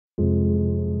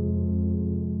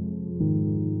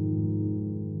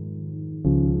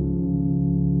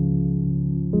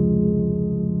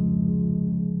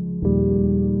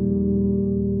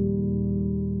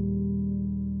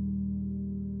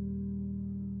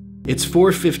It's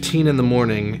 4:15 in the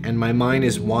morning, and my mind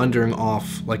is wandering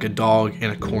off like a dog in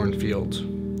a cornfield.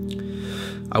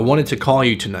 I wanted to call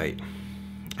you tonight.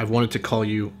 I've wanted to call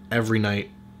you every night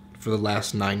for the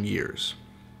last 9 years.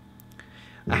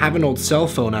 I have an old cell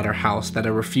phone at our house that I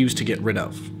refuse to get rid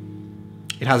of.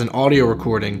 It has an audio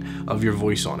recording of your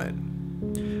voice on it.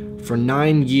 For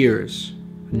 9 years,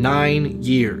 9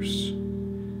 years,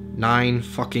 9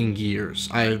 fucking years,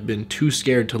 I have been too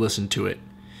scared to listen to it.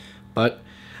 But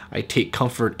I take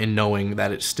comfort in knowing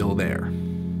that it's still there.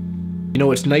 You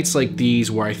know, it's nights like these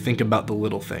where I think about the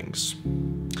little things.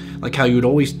 Like how you would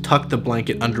always tuck the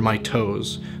blanket under my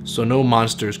toes so no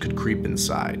monsters could creep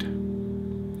inside.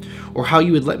 Or how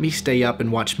you would let me stay up and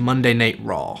watch Monday Night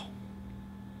Raw.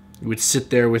 You would sit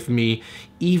there with me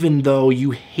even though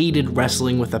you hated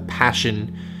wrestling with a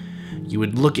passion. You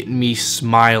would look at me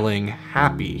smiling,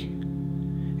 happy,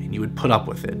 and you would put up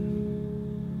with it.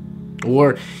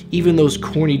 Or even those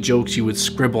corny jokes you would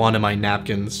scribble onto my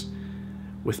napkins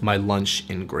with my lunch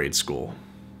in grade school.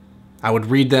 I would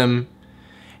read them,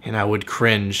 and I would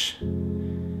cringe,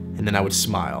 and then I would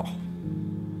smile.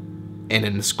 And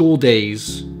in the school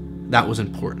days, that was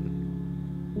important.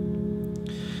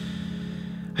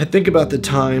 I think about the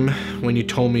time when you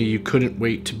told me you couldn't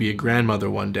wait to be a grandmother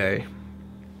one day,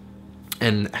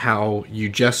 and how you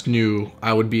just knew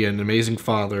I would be an amazing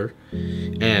father,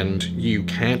 and you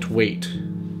can't wait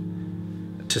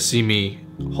to see me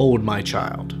hold my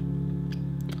child.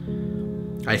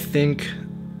 I think.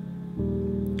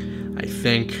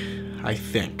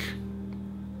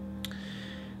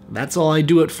 That's all I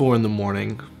do it for in the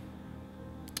morning,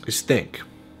 is think.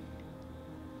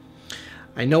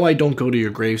 I know I don't go to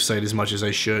your gravesite as much as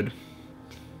I should.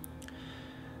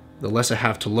 The less I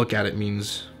have to look at it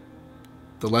means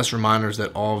the less reminders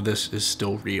that all of this is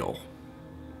still real.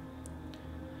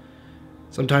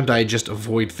 Sometimes I just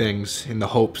avoid things in the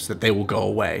hopes that they will go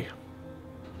away.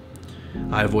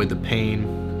 I avoid the pain.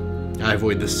 I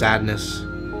avoid the sadness.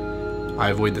 I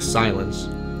avoid the silence.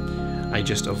 I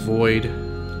just avoid.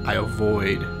 I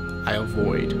avoid.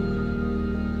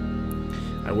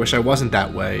 I wish I wasn't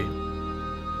that way,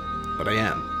 but I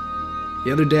am.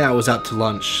 The other day I was out to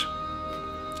lunch,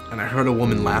 and I heard a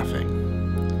woman laughing,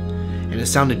 and it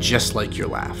sounded just like your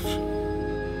laugh.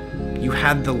 You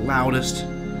had the loudest,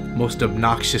 most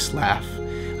obnoxious laugh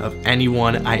of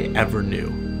anyone I ever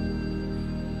knew.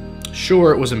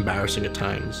 Sure, it was embarrassing at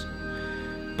times,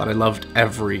 but I loved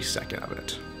every second of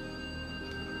it.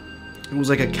 It was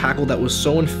like a cackle that was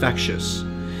so infectious,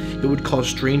 it would cause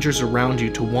strangers around you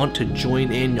to want to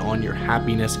join in on your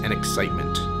happiness and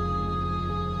excitement.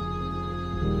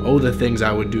 Oh, the things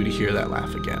I would do to hear that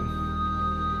laugh again.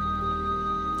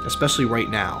 Especially right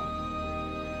now.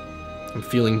 I'm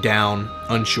feeling down,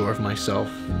 unsure of myself,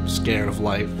 scared of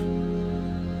life.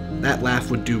 That laugh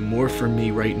would do more for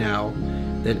me right now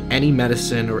than any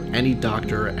medicine or any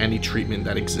doctor or any treatment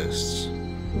that exists.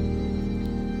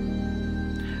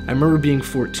 I remember being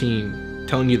 14,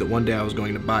 telling you that one day I was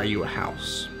going to buy you a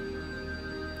house.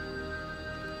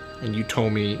 And you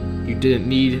told me you didn't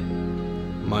need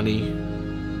money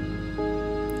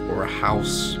or a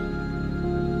house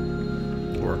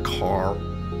or a car.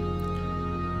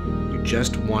 You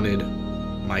just wanted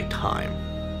my time.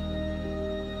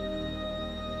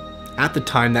 At the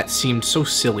time, that seemed so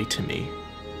silly to me.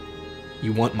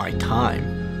 You want my time?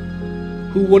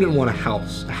 Who wouldn't want a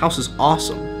house? A house is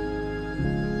awesome.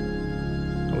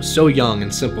 I was so young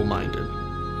and simple-minded,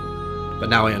 but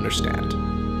now I understand.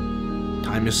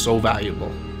 Time is so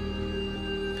valuable.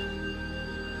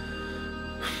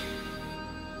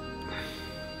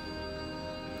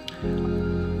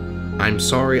 I'm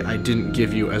sorry I didn't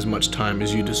give you as much time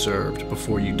as you deserved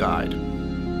before you died.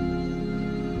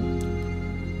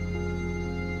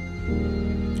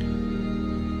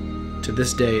 To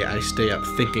this day, I stay up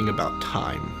thinking about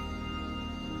time.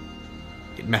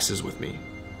 It messes with me.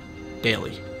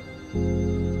 Daily.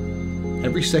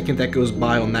 Every second that goes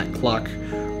by on that clock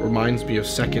reminds me of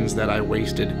seconds that I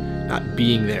wasted not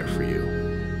being there for you.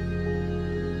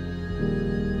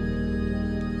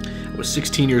 I was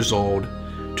 16 years old,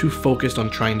 too focused on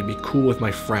trying to be cool with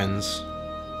my friends,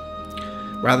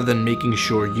 rather than making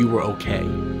sure you were okay.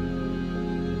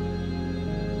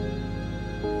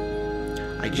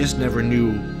 I just never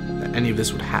knew that any of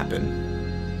this would happen.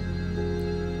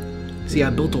 See, I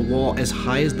built a wall as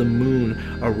high as the moon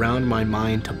around my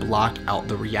mind to block out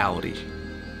the reality.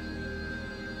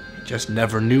 I just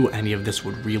never knew any of this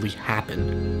would really happen.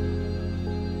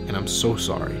 And I'm so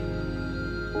sorry.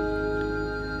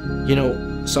 You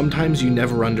know, sometimes you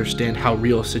never understand how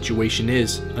real a situation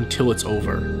is until it's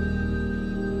over.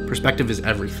 Perspective is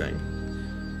everything.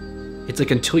 It's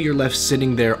like until you're left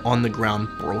sitting there on the ground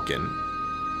broken,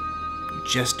 you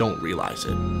just don't realize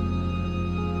it.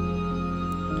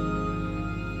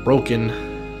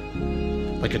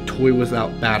 Broken, like a toy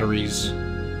without batteries,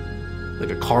 like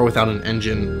a car without an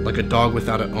engine, like a dog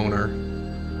without an owner,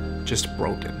 just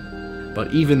broken.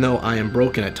 But even though I am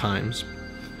broken at times,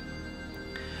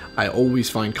 I always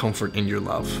find comfort in your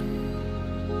love.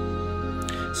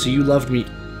 So you loved me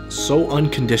so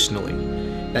unconditionally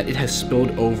that it has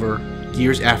spilled over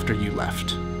years after you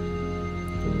left.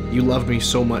 You love me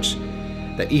so much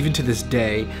that even to this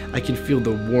day, I can feel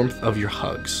the warmth of your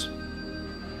hugs.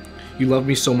 You love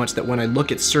me so much that when I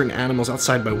look at certain animals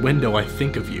outside my window, I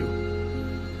think of you.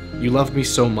 You love me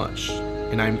so much,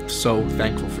 and I'm so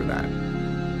thankful for that.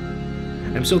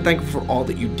 I'm so thankful for all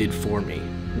that you did for me,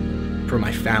 for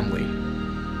my family,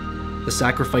 the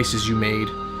sacrifices you made,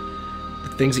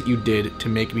 the things that you did to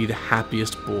make me the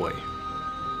happiest boy.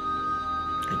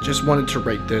 I just wanted to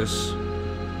write this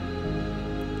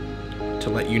to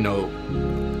let you know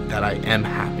that I am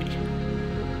happy.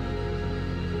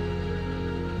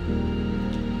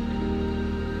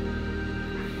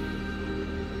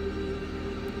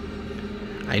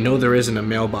 I know there isn't a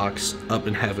mailbox up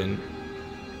in heaven,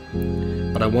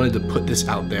 but I wanted to put this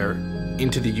out there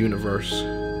into the universe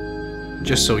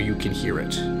just so you can hear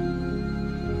it.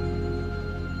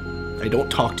 I don't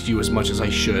talk to you as much as I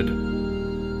should.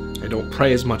 I don't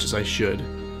pray as much as I should.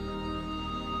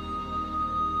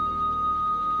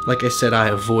 Like I said, I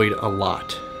avoid a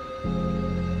lot.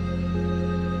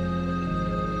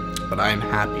 But I am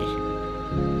happy.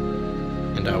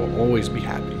 And I will always be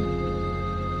happy.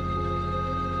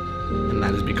 And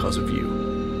that is because of you.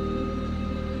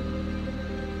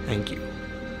 Thank you.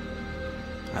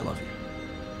 I love you.